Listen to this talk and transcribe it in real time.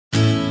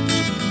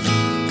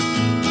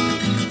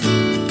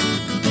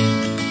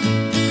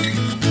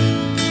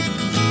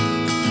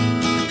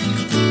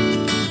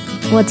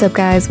What's up,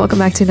 guys? Welcome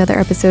back to another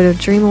episode of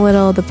Dream a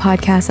Little, the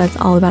podcast that's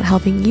all about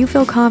helping you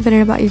feel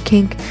confident about your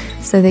kink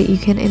so that you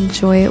can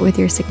enjoy it with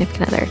your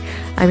significant other.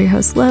 I'm your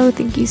host, Lo.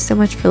 Thank you so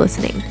much for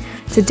listening.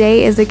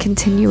 Today is a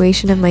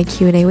continuation of my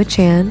Q&A with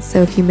Chan,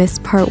 so if you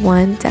missed part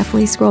 1,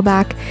 definitely scroll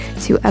back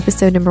to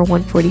episode number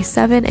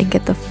 147 and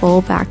get the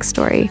full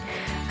backstory.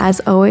 As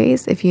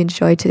always, if you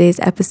enjoyed today's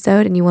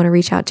episode and you want to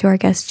reach out to our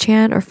guest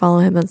Chan or follow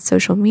him on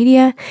social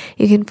media,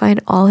 you can find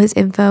all his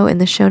info in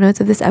the show notes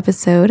of this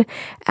episode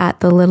at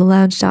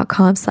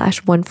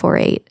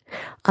thelittlelounge.com/148.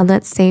 On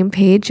that same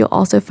page, you'll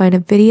also find a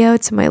video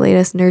to my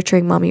latest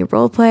Nurturing Mommy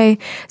roleplay.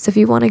 So if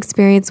you want to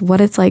experience what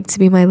it's like to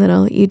be my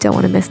little, you don't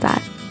want to miss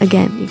that.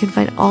 Again, you can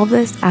find all of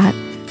this at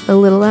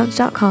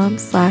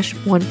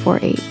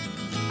thelittlelounge.com/148.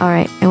 All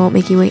right, I won't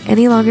make you wait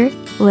any longer.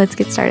 Let's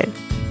get started.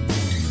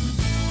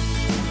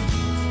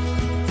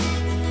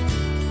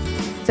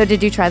 So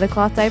did you try the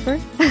cloth diaper?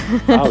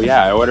 Oh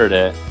yeah, I ordered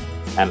it,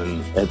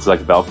 and it's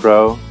like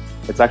Velcro.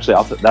 It's actually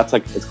also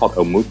it's called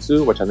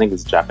Omutsu, which I think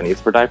is Japanese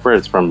for diaper.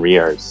 It's from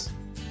Rears.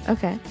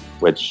 Okay.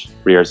 Which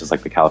Rears is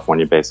like the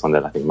California-based one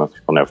that I think most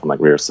people know from like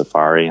Rears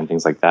Safari and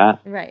things like that.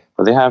 Right.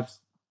 But they have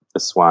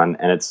this one,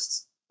 and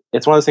it's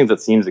one of those things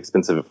that seems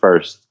expensive at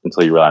first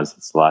until you realize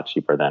it's a lot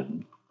cheaper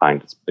than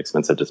buying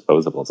expensive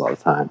disposables all the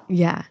time.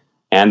 Yeah.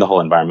 And the whole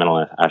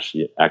environmental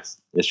issue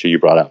you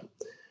brought up,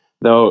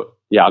 though.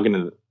 Yeah, I'll get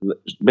into.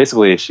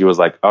 Basically, she was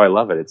like, "Oh, I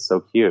love it. It's so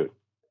cute,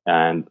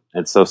 and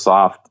it's so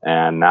soft.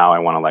 And now I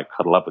want to like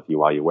cuddle up with you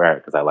while you wear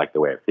it because I like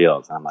the way it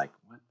feels." And I'm like,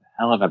 "What the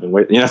hell have I been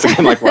waiting?" So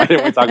again, like, why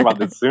didn't we talk about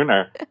this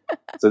sooner?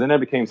 So then it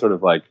became sort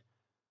of like,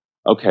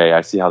 okay, I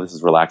see how this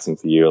is relaxing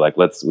for you. Like,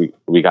 let's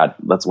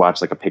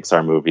watch like a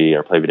Pixar movie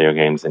or play video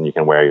games, and you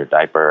can wear your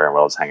diaper, and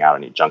we'll just hang out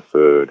and eat junk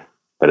food.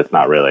 But it's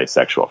not really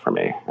sexual for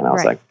me. And I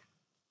was like,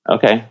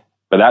 okay.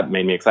 But that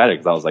made me excited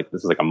because I was like,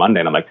 this is like a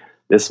Monday, and I'm like,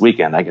 this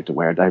weekend I get to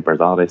wear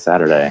diapers all day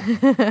Saturday.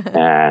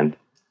 And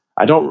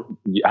I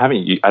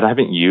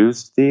haven't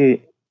used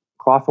the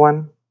cloth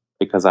one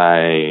because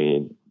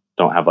I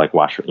don't have like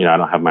washer, I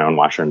don't have my own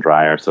washer and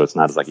dryer, so it's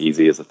not as like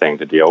easy as a thing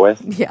to deal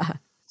with. Yeah.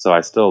 So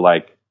I still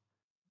like,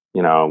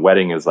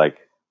 wedding is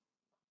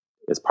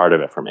part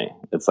of it for me.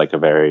 It's like a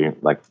very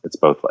like it's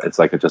both. It's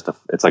like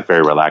it's like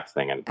very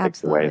relaxing, and it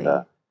takes away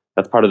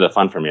that's part of the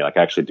fun for me. Like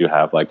I actually do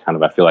have like kind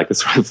of I feel like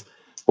this was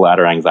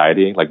bladder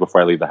anxiety. Like before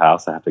I leave the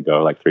house, I have to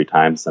go like 3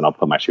 times, and I'll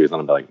put my shoes on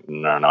and be like,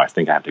 no, I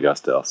think I have to go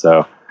still.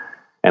 So,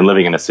 and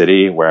living in a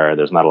city where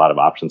there's not a lot of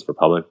options for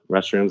public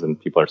restrooms, and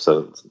people are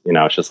so,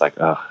 it's just like,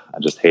 oh, I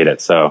just hate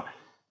it. So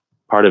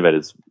part of it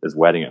is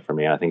wedding it for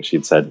me. And I think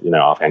she'd said,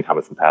 offhand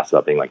comments in the past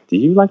about being like, do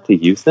you like to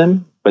use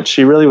them? But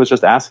she really was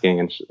just asking,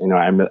 and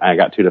I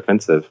got too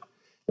defensive. It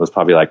was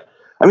probably like,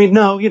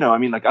 no,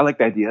 like I like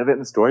the idea of it in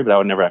the story, but I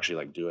would never actually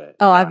like do it.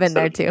 Oh, I've been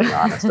there too. Being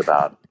honest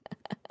about.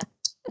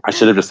 I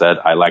should have just said,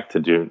 I like to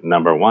do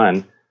number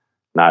 1,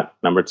 not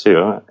number 2,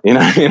 or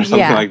something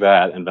like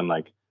that. And been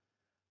like,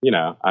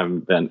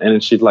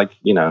 and she'd like,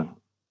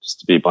 just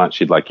to be blunt,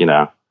 she'd like,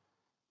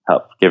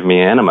 help give me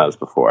enemas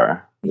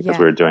before because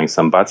we were doing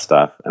some butt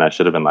stuff. And I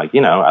should have been like,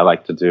 I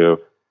like to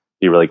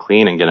be really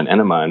clean and get an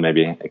enema and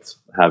maybe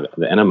have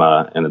the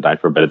enema in the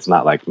diaper, but it's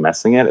not like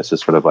messing it. It's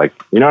just sort of like,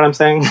 you know what I'm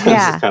saying?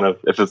 Yeah. It's kind of,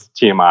 if it's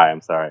TMI,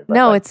 I'm sorry. But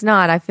no, it's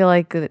not. I feel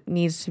like it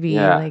needs to be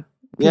like,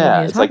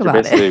 yeah, it's like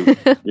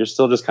you're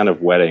still just kind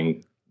of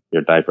wetting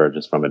your diaper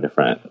just from a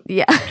different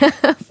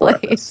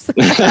place. So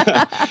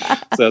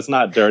it's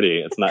not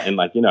dirty. It's not in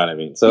like, you know what I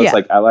mean? So it's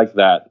like, I like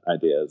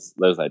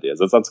those ideas.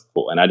 That's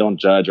cool. And I don't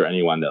judge or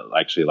anyone that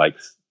actually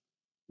likes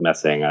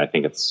messing. I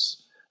think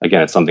it's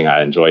something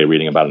I enjoy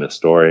reading about in a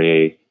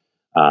story.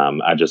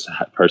 I just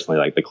personally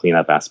like the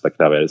cleanup aspect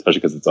of it,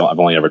 especially because I've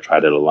only ever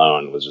tried it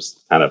alone. It was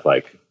just kind of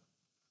like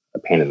a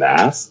pain in the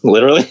ass,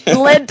 literally.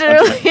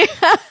 Literally.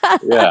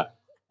 Yeah.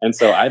 And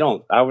so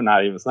it's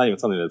not even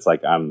something that's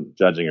like I'm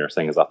judging or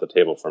saying is off the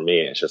table for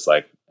me. It's just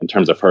like in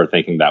terms of her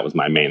thinking that was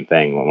my main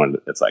thing, when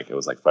it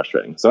was like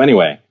frustrating. So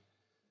anyway,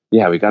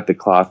 yeah, we got the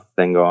cloth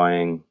thing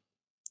going,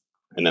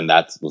 and then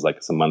that was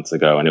like some months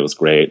ago, and it was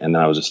great. And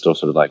then I was just still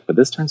sort of like, but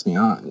this turns me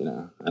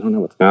on, I don't know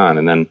what's going on.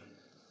 And then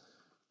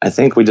I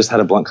think we just had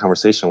a blunt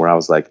conversation where I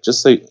was like,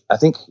 I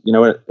think,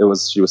 what it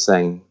was, she was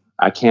saying,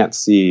 I can't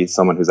see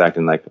someone who's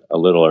acting like a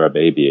little or a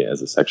baby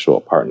as a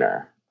sexual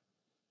partner.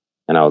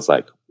 And I was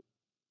like,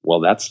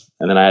 well,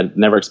 and then I had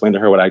never explained to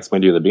her what I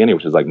explained to you at the beginning,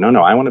 which is like,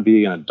 no, I want to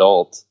be an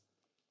adult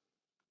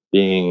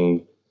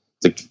being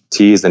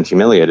teased and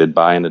humiliated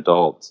by an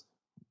adult,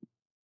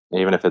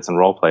 even if it's in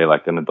role play,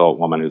 like an adult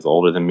woman who's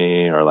older than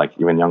me or like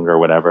even younger or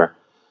whatever.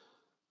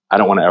 I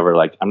don't want to ever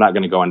I'm not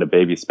going to go into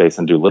baby space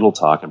and do little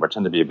talk and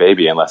pretend to be a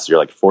baby unless you're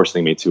like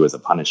forcing me to as a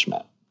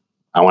punishment.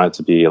 I want it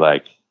to be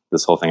like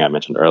this whole thing I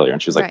mentioned earlier.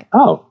 And she was like,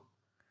 oh,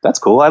 that's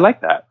cool. I like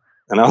that.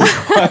 And I was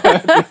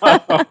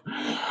like,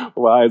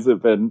 why has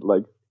it been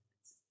like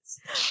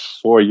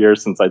 4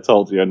 years since I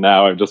told you, and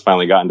now I've just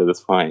finally gotten to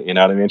this point. You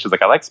know what I mean? She's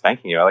like, I like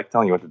spanking you. I like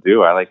telling you what to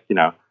do. I like,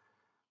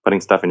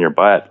 putting stuff in your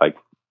butt. Like,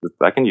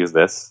 I can use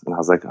this. And I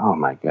was like, oh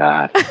my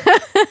God.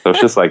 So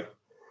it's just like,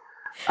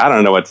 I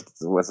don't know what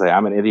to say.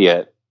 I'm an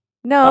idiot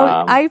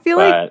No, I feel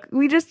like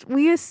but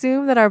we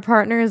assume that our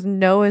partners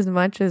know as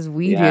much as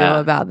we do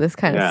about this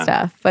kind of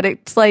stuff. But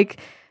it's like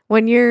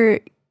when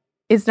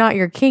it's not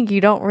your kink,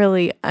 you don't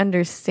really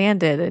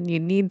understand it, and you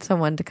need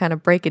someone to kind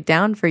of break it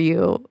down for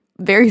you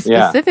very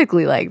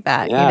specifically like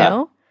that, you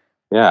know?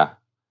 Yeah.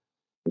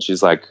 And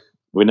she's like,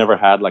 we never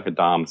had like a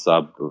dom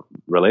sub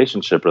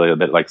relationship really, a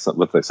bit like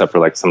except for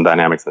like some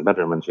dynamics in the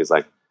bedroom. And she's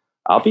like,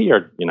 I'll be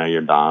your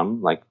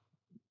dom, like,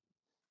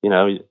 you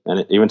know,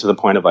 and even to the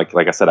point of like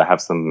I said, I have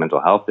some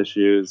mental health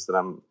issues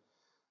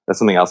that's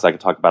something else I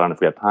could talk about on if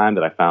we have time,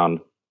 that I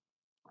found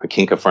a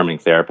kink affirming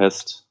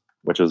therapist,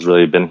 which has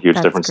really been a huge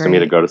difference to me,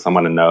 to go to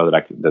someone and know that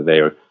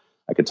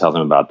I could tell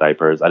them about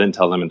diapers. I didn't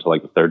tell them until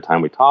like the third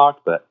time we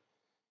talked,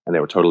 and they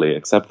were totally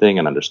accepting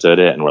and understood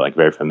it and were like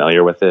very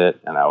familiar with it.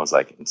 And I was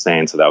like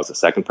insane. So that was the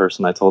second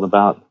person I told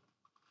about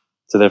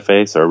to their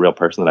face, or a real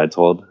person that I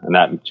told. And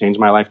that changed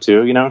my life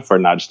too, you know, for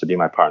not just to be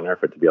my partner,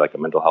 for it to be like a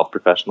mental health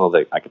professional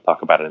that I could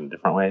talk about it in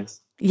different ways.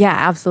 Yeah,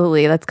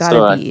 absolutely. That's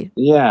gotta be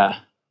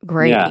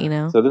great, you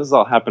know? So this has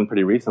all happened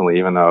pretty recently,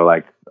 even though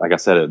like I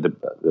said, it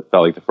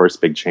felt like the first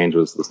big change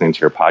was listening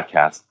to your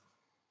podcast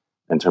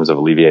in terms of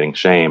alleviating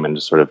shame and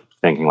just sort of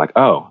thinking like,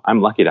 oh,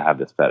 I'm lucky to have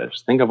this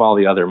fetish. Think of all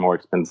the other more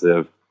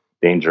expensive,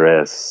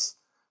 dangerous,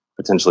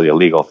 potentially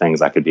illegal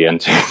things I could be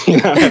into. You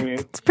know what I mean?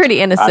 It's pretty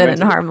innocent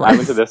and harmless. I'm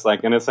into this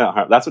like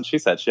innocent. That's what she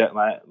said.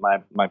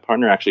 My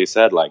partner actually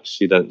said like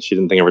she didn't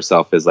think of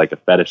herself as like a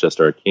fetishist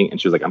or a kink,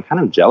 and she was like, I'm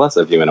kind of jealous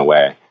of you in a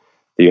way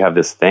that you have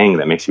this thing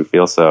that makes you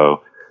feel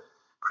so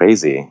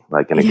crazy,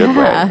 like in a good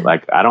way.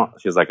 Like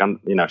she's like,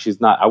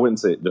 she's not, I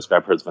wouldn't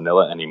describe her as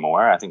vanilla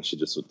anymore. I think she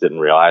just didn't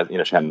realize, you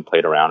know, she hadn't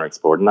played around or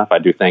explored enough. I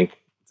do think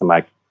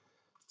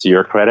to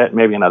your credit,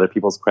 maybe and other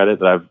people's credit,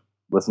 that I've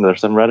listened to their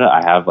subreddit,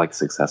 I have like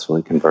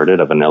successfully converted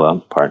a vanilla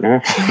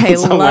partner. I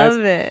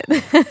love it.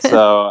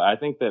 So I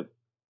think that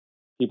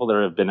people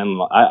that have been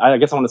in, I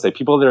guess I want to say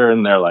people that are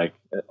in there like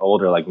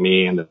older like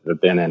me and that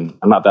have been in,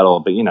 I'm not that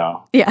old, but you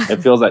know,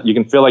 it feels that you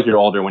can feel like you're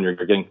older when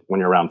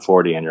you're around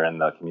 40 and you're in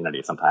the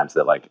community sometimes,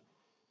 that like,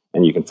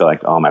 and you can feel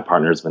like, oh, my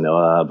partner's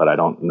vanilla, but I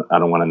don't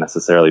want to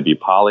necessarily be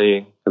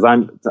poly, because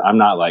I'm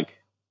not like,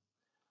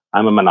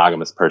 I'm a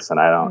monogamous person.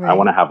 I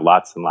want to have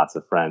lots and lots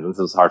of friends. And this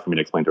is hard for me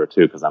to explain to her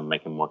too, because I'm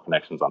making more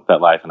connections on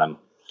FetLife, and I'm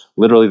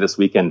literally this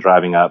weekend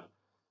driving up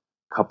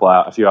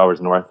a few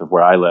hours north of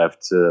where I live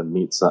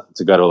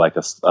to go to like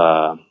a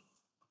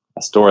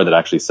store that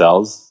actually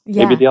sells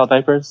ABDL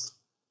diapers.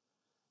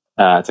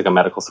 It's like a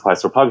medical supply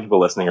store. Probably people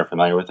listening are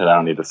familiar with it. I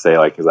don't need to say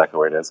like exactly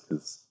where it is,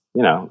 because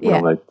we don't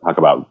really talk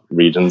about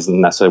regions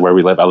and necessarily where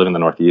we live. I live in the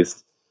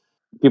Northeast.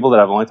 People that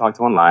I've only talked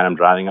to online, I'm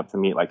driving up to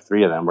meet like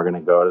 3 of them. We're going to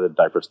go to the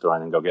diaper store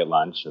and then go get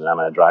lunch, and then I'm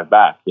going to drive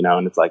back, you know.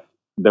 And it's like,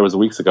 there was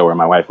weeks ago where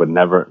my wife would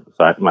not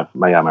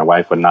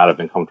have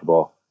been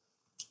comfortable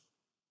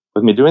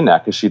with me doing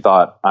that, because she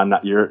thought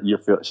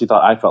she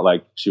thought I felt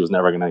like she was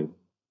never going to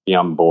be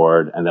on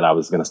board, and then I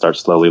was going to start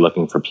slowly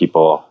looking for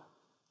people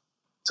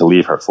to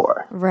leave her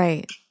for.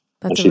 Right.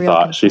 That's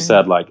she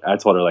said, like, I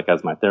told her, like,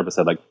 as my therapist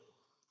said, like,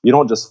 you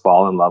don't just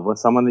fall in love with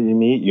someone that you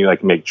meet. You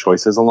like make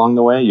choices along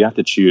the way. You have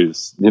to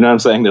choose. You know what I'm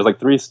saying? There's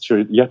like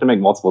you have to make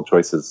multiple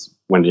choices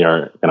when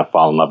you're going to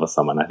fall in love with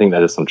someone. I think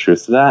that is some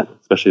truth to that,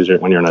 especially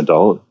when you're an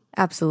adult.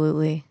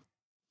 Absolutely.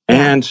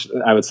 And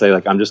I would say,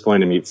 like, I'm just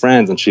going to meet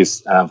friends, and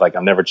she's like,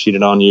 I've never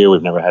cheated on you.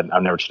 I've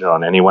never cheated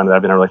on anyone that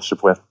I've been in a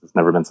relationship with. It's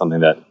never been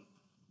something that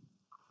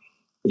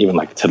even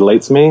like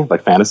titillates me.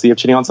 Like, fantasy of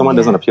cheating on someone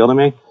doesn't appeal to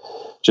me.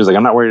 She was like,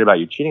 I'm not worried about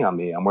you cheating on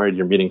me. I'm worried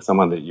you're meeting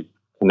someone that you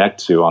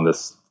connect to on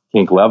this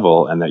kink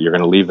level, and that you're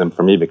going to leave them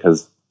for me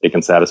because they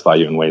can satisfy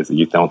you in ways that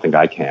you don't think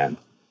I can. And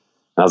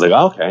I was like,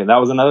 oh, okay. That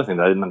was another thing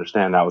that I didn't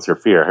understand. That was her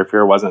fear. Her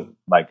fear wasn't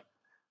like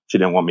she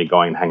didn't want me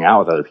going and hang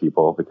out with other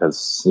people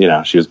because, you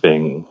know, she was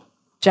being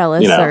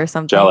jealous or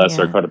something. Or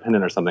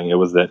codependent or something. It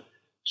was that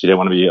she didn't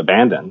want to be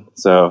abandoned.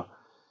 So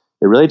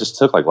it really just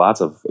took like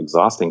lots of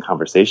exhausting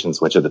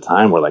conversations, which at the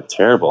time were like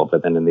terrible,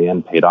 but then in the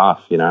end paid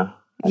off, you know?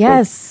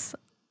 I think,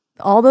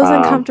 all those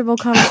uncomfortable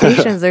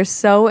conversations, they're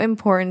so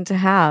important to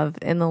have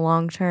in the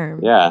long term.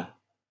 Yeah.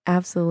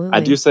 Absolutely. I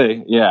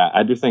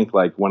do think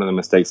like one of the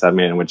mistakes I've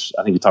made, in which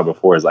I think you talked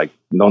before, is like,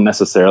 don't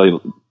necessarily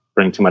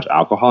bring too much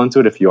alcohol into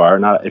it if you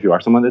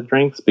are someone that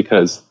drinks,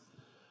 because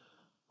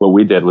what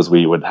we did was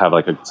we would have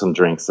like some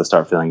drinks to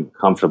start feeling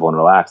comfortable and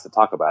relaxed to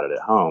talk about it at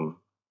home.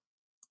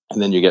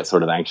 And then you get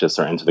sort of anxious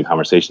or into the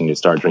conversation, you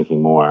start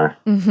drinking more.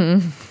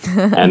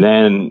 Mm-hmm. And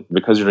then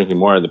because you're drinking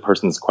more, the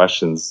person's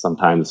questions,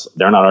 sometimes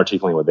they're not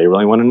articulating what they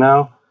really want to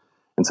know.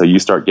 And so you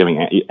start giving,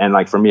 and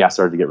like for me, I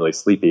started to get really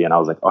sleepy, and I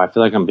was like, oh, I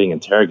feel like I'm being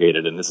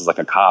interrogated, and this is like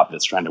a cop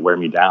that's trying to wear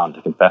me down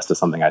to confess to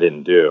something I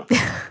didn't do.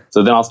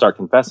 So then I'll start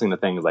confessing the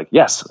things like,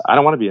 yes, I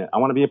want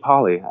to be a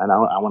poly, and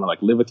I want to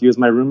like live with you as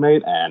my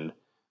roommate and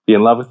be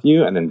in love with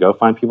you, and then go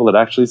find people that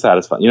actually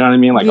satisfy. You know what I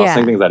mean? Like, I was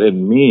saying things I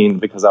didn't mean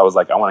because I was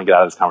like, I want to get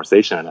out of this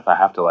conversation. And if I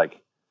have to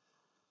like,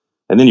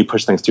 and then you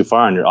push things too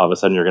far, and all of a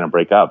sudden you're going to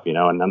break up, you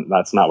know, and then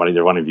that's not what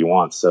either one of you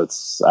wants. So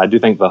I do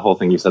think the whole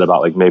thing you said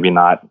about like, maybe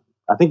not,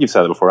 I think you've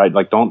said it before, right?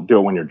 Like, don't do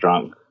it when you're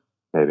drunk.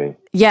 maybe.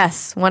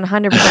 Yes,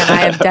 100%.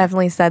 I have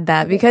definitely said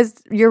that because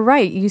you're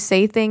right. You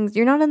say things,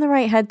 you're not in the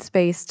right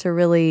headspace to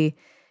really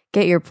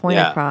get your point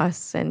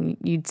across, and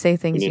you'd say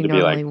things you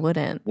normally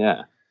wouldn't.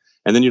 Yeah.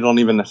 And then you don't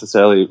even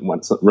necessarily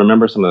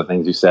remember some of the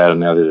things you said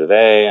on the other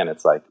day. And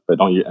it's like, but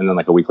don't you? And then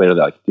like a week later,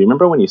 they're like, do you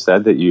remember when you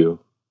said that you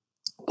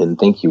didn't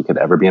think you could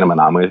ever be in a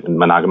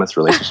monogamous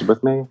relationship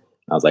with me?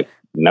 I was like,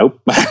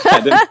 nope.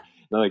 I didn't.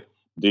 They're like,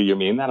 do you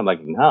mean that? I'm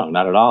like, no,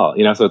 not at all.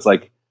 So it's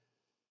like,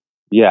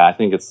 yeah, I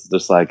think it's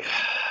just like,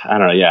 I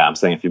don't know. Yeah, I'm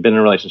saying if you've been in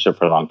a relationship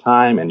for a long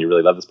time and you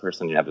really love this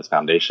person, you have this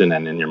foundation,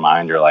 and in your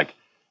mind, you're like,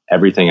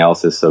 everything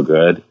else is so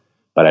good,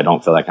 but I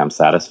don't feel like I'm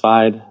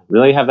satisfied.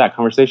 Really have that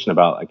conversation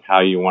about like how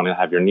you want to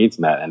have your needs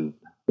met, and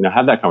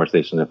have that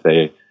conversation if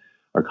they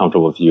are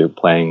comfortable with you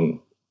going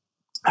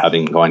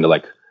to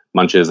like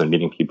munches and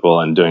meeting people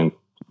and doing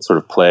sort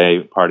of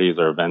play parties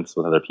or events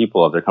with other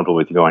people. If they're comfortable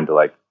with you going to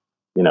like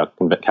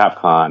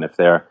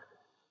CapCon,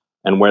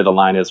 and where the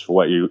line is for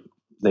what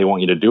they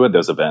want you to do at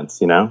those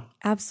events.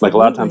 Absolutely. Like a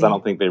lot of times I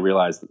don't think they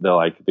realize that they're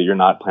like that you're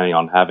not planning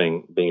on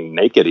being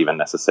naked even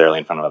necessarily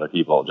in front of other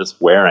people.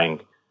 Just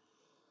wearing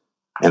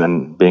and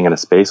then being in a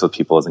space with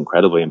people is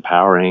incredibly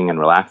empowering and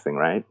relaxing,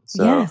 right?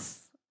 So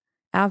yes,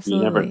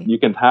 absolutely. You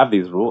can have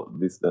these or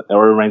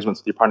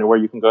arrangements with your partner where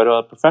you can go to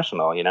a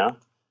professional,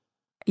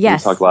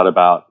 Yes. You talk a lot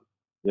about,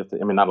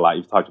 not a lot,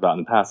 you've talked about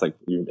in the past, like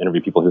you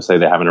interview people who say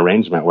they have an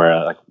arrangement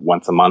where like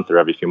once a month or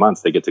every few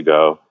months they get to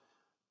go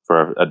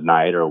for a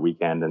night or a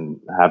weekend and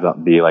have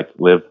that be like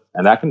live.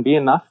 And that can be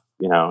enough,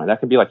 and that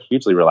can be like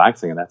hugely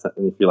relaxing. And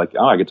and you feel like,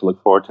 oh, I get to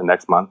look forward to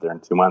next month or in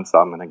 2 months. So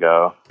I'm going to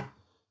go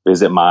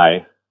visit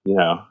my,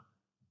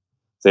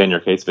 say in your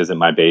case, visit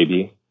my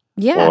baby.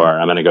 Yeah. Or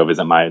I'm going to go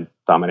visit my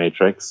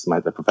dominatrix,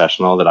 the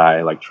professional that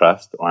I like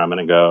trust. Or I'm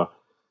going to go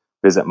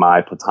visit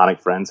my platonic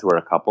friends who are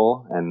a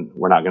couple, and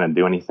we're not going to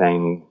do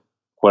anything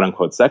quote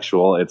unquote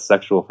sexual. It's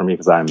sexual for me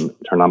because I'm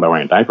turned on by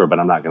wearing a diaper, but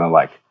I'm not going to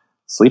like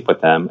sleep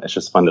with them. It's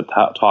just fun to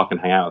talk and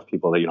hang out with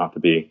people that you don't have to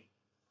be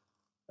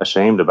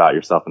ashamed about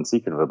yourself and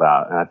secretive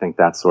about. And I think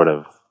that's sort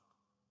of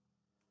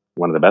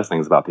one of the best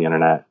things about the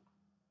internet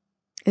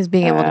is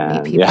being able to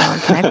meet people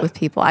and connect with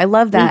people. I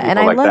love that. And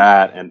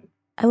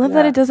I love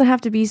that it doesn't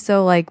have to be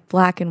so like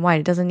black and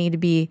white. It doesn't need to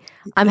be,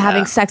 I'm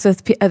having sex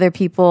with other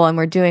people and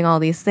we're doing all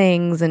these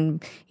things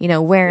and,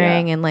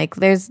 wearing and like,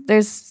 there's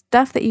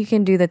stuff that you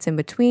can do that's in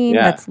between,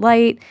 that's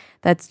light,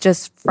 that's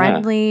just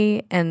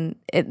friendly. And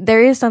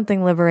there is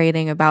something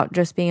liberating about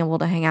just being able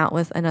to hang out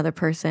with another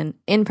person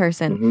in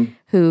person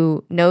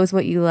who knows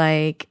what you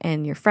like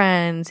and you're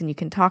friends and you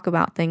can talk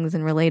about things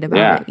and relate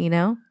about it,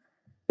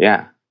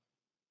 Yeah.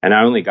 And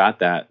I only got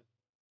that,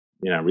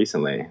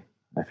 recently.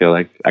 I feel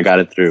like I got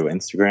it through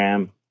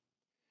Instagram.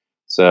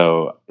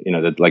 So,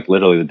 like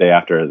literally the day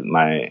after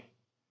my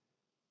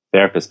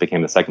therapist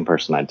became the second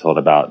person I told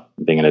about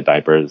being in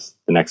diapers,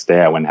 the next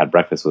day I went and had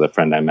breakfast with a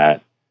friend I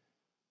met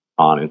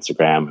on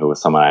Instagram who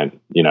was someone I,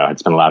 had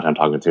spent a lot of time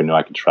talking to, knew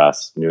I could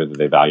trust, knew that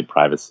they valued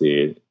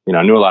privacy,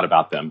 knew a lot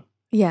about them.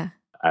 Yeah.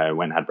 I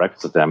went and had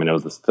breakfast with them, and it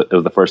was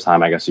the first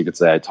time, I guess you could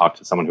say, I talked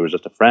to someone who was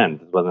just a friend.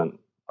 This wasn't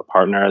a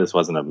partner. This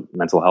wasn't a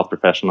mental health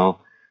professional.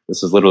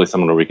 This was literally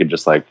someone where we could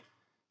just like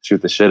shoot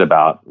the shit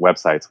about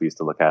websites we used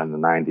to look at in the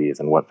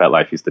 90s and what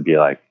FetLife used to be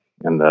like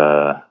in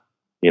the,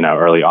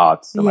 early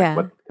aughts.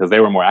 And because they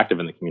were more active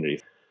in the community.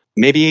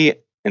 Maybe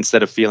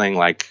instead of feeling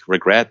like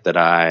regret that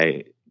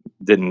I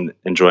didn't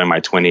enjoy my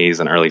 20s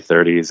and early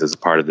 30s as a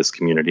part of this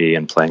community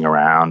and playing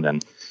around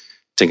and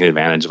taking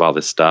advantage of all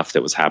this stuff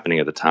that was happening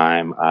at the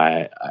time,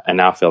 I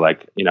now feel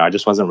like, I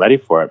just wasn't ready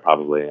for it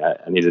probably.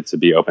 I needed to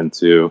be open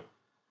to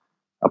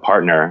a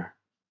partner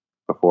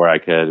before I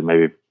could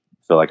maybe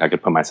feel like I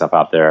could put myself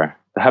out there,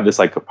 to have this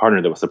like a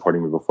partner that was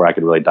supporting me before I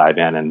could really dive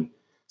in and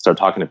start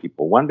talking to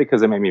people. One,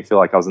 because it made me feel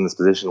like I was in this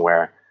position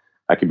where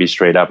I could be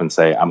straight up and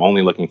say, I'm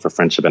only looking for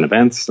friendship and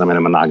events. I'm in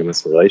a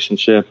monogamous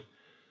relationship.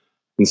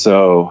 And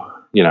so,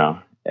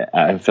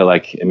 I feel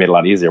like it made it a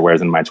lot easier.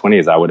 Whereas in my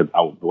 20s, I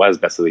was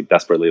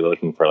desperately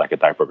looking for like a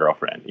diaper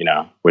girlfriend,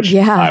 which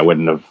I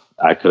wouldn't have,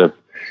 I could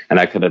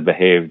have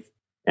behaved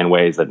in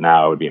ways that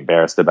now I would be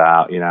embarrassed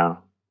about,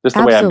 just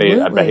the way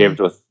I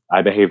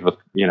behaved with,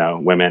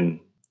 women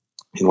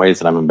in ways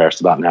that I'm embarrassed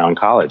about now in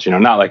college,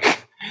 not like,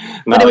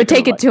 but it would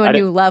take it to a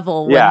new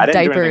level. I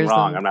didn't do anything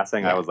wrong. I'm not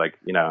saying I was like,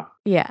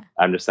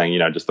 I'm just saying,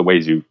 just the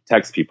ways you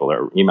text people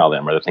or email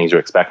them or the things you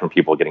expect from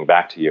people getting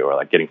back to you or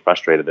like getting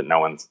frustrated that no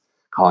one's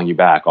calling you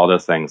back, all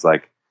those things.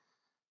 Like,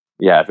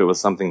 if it was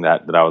something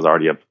that I was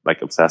already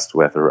like obsessed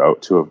with or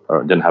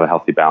didn't have a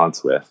healthy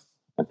balance with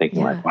and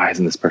thinking like, why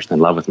isn't this person in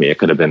love with me? It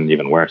could have been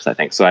even worse, I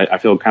think. So I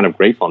feel kind of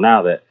grateful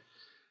now that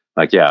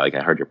like I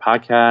heard your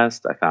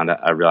podcast.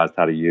 I realized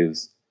how to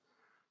use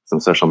some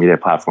social media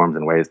platforms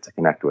and ways to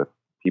connect with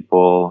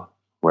people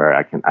where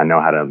I know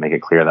how to make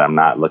it clear that I'm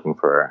not looking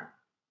for,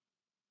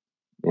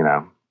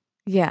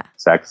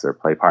 sex or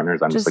play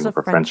partners. I'm just looking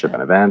for friendship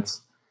and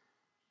events.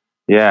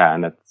 Yeah.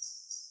 And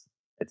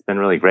it's been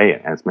really great.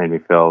 And it's made me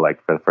feel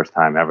like for the first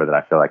time ever that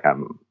I feel like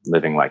I'm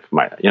living like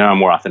my, a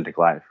more authentic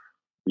life.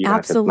 Even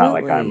Absolutely. if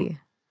it's not like I'm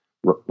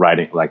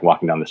riding, like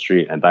walking down the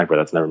street in a diaper.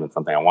 That's never been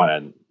something I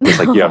wanted. Just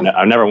like you,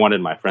 I've never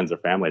wanted my friends or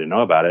family to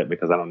know about it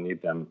because I don't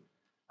need them.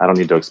 I don't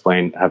need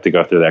to have to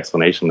go through the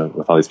explanation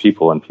with all these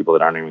people and people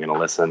that aren't even going to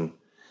listen.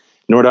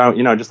 Nor do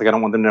I, just like I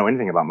don't want them to know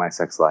anything about my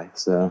sex life.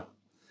 So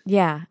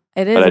yeah,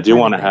 it is. But I do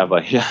want to have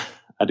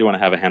I do want to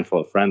have a handful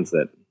of friends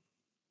that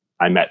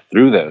I met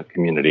through the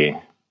community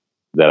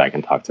that I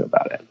can talk to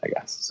about it, I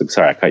guess. So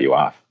sorry, I cut you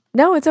off.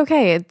 No, it's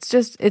okay.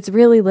 It's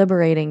really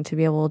liberating to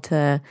be able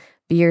to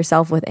be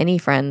yourself with any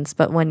friends.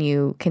 But when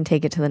you can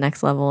take it to the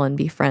next level and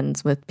be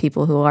friends with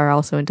people who are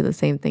also into the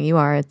same thing you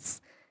are, it's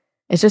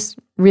just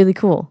really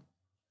cool.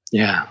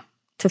 Yeah.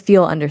 To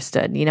feel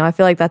understood. I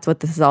feel like that's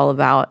what this is all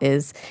about,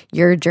 is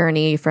your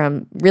journey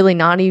from really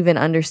not even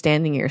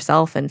understanding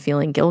yourself and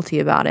feeling guilty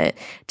about it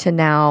to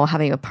now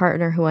having a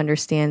partner who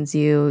understands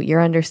you,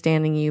 you're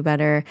understanding you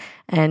better.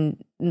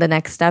 And the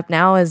next step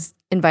now is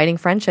inviting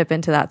friendship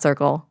into that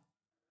circle.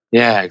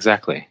 Yeah,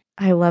 exactly.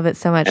 I love it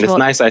so much. And it's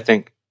nice, I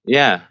think.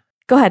 Yeah.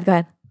 Go ahead.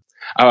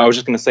 I was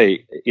just going to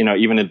say,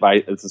 even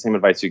advice, it's the same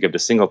advice you give to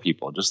single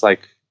people. Just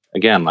like,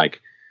 again,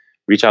 like,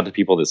 reach out to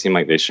people that seem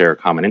like they share a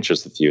common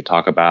interest with you.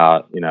 Talk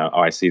about,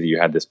 I see that you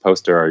had this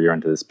poster, or you're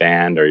into this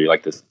band, or you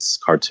like this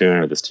cartoon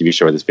or this TV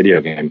show or this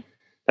video game.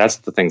 That's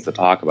the things to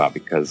talk about,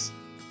 because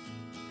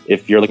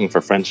if you're looking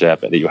for friendship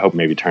that you hope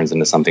maybe turns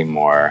into something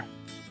more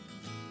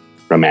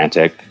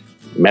romantic,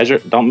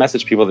 don't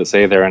message people that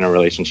say they're in a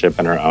relationship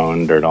and are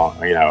owned, or don't,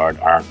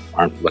 or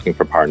aren't looking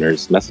for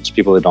partners. Message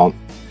people that don't,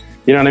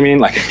 you know what I mean?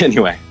 Like,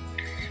 anyway.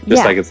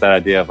 Just like it's that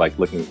idea of like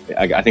looking,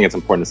 I think it's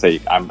important to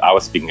say, I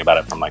was speaking about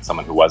it from like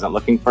someone who wasn't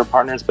looking for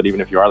partners, but even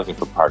if you are looking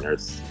for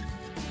partners,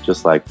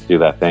 just like do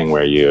that thing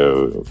where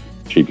you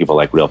treat people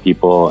like real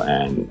people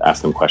and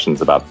ask them questions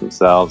about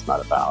themselves,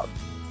 not about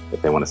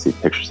if they want to see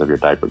pictures of your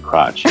diapered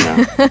crotch,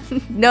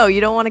 No,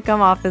 you don't want to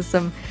come off as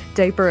some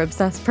diaper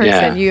obsessed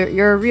person. Yeah.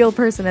 You're a real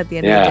person at the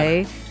end of the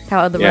day.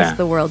 How the rest of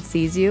the world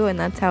sees you, and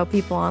that's how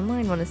people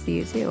online want to see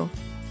you too.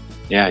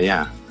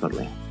 Yeah,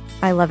 totally.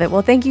 I love it.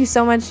 Well, thank you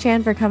so much,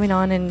 Chan, for coming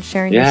on and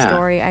sharing your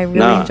story. I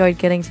really enjoyed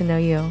getting to know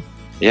you.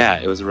 Yeah,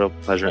 it was a real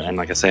pleasure, and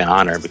like I say, an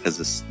honor,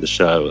 because the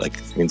show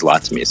means a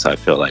lot to me. So I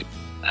feel like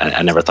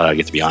I never thought I'd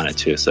get to be on it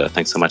too. So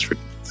thanks so much for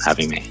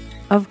having me.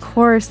 Of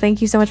course.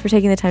 Thank you so much for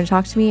taking the time to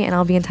talk to me, and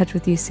I'll be in touch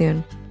with you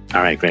soon.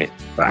 All right, great.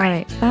 Bye. All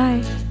right,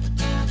 bye.